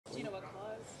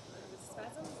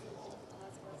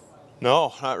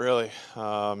No, not really.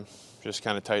 Just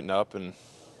kind of tightened up and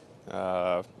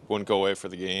wouldn't go away for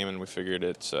the game, and we figured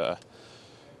it's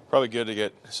probably good to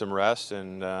get some rest,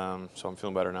 and so I'm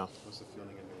feeling better now. What's the feeling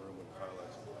in the room when Kyle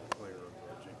as a player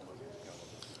of Jake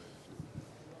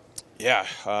Yeah,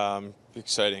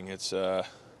 exciting. It's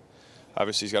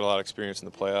obviously he's got a lot of experience in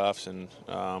the playoffs and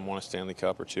won a Stanley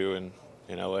Cup or two in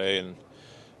LA, and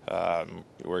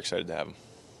we're excited to have him.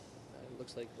 It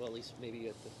looks like, well, at least maybe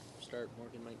at the start,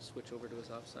 Morgan might switch over to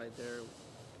his offside there.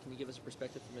 Can you give us a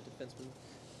perspective from a defenseman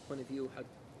point of view how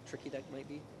tricky that might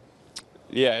be?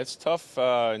 Yeah, it's tough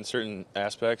in certain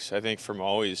aspects. I think from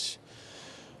always,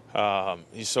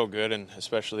 he's so good, and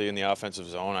especially in the offensive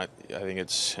zone, I think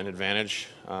it's an advantage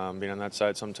being on that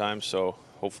side sometimes. So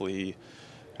hopefully he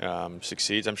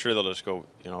succeeds. I'm sure they'll just go,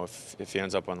 if he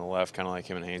ends up on the left, kind of like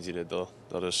him and Hainsey did, they'll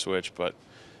just switch. But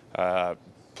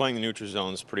playing the neutral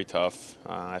zone is pretty tough.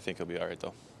 I think he'll be all right,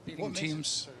 though. What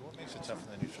makes it tough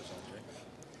in the neutral zone, Jake?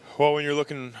 Well, when you're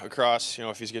looking across,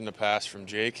 if he's getting a pass from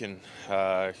Jake, and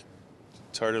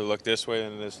it's harder to look this way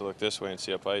than it is to look this way and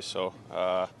see up ice. So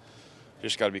you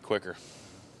just got to be quicker.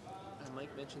 Mike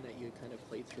mentioned that you kind of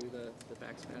played through the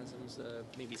back spasms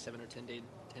maybe 7 or 10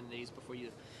 days before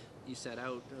you sat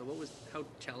out. How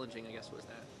challenging, I guess, was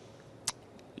that?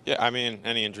 Yeah, I mean,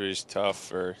 any injury is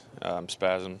tough, or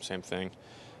spasm, same thing.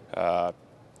 But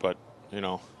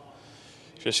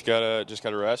just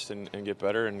gotta rest and get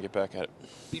better and get back at it.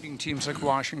 Beating teams like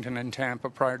Washington and Tampa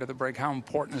prior to the break, how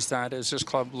important is that as this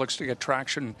club looks to get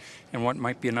traction in what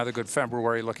might be another good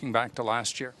February looking back to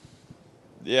last year?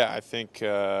 Yeah, I think we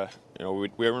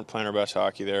weren't playing our best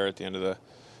hockey there at the end of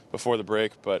before the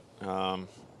break, but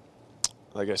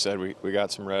like I said, we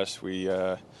got some rest. We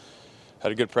had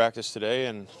a good practice today,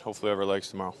 and hopefully have our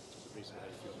legs tomorrow.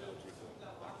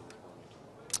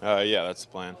 Yeah, that's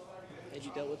the plan. Had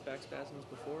you dealt with back spasms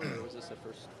before, or was this a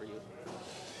first for you?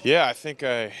 Yeah, I think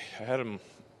I had him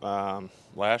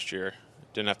last year.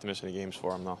 Didn't have to miss any games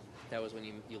for him, though. That was when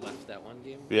you left that one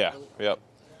game? Yeah, yep.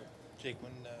 Jake,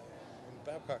 when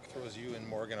Babcock throws you and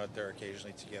Morgan out there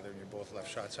occasionally together and you're both left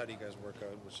shots, how do you guys work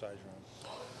out which side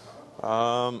you're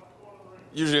on?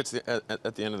 Usually it's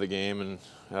at the end of the game, and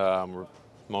we're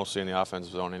mostly in the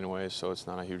offensive zone anyway, so it's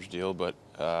not a huge deal, but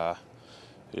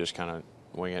you just kind of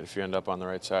wing it. If you end up on the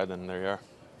right side, then there you are.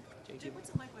 Jake, what's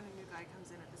it like when a new guy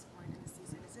comes in at this point in the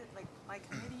season? Is it like by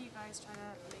committee you guys try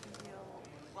to make him feel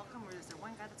welcome, or is there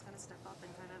one guy that's going to step up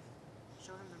and kind of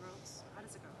show him the ropes? How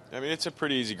does it go? I mean, it's a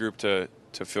pretty easy group to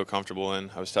feel comfortable in.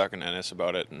 I was talking to Ennis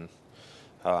about it, and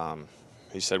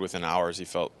he said within hours he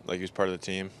felt like he was part of the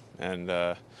team, and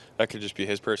that could just be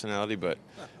his personality, but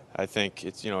I think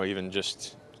it's, even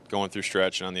just going through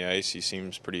stretch and on the ice, he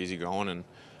seems pretty easygoing, and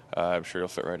I'm sure he'll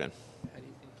fit right in.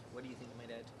 What do you think it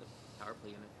might add to the power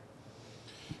play unit?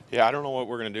 Yeah, I don't know what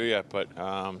we're going to do yet, but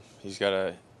he's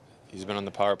been on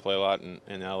the power play a lot in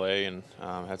LA and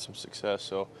had some success,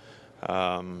 so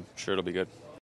sure it'll be good.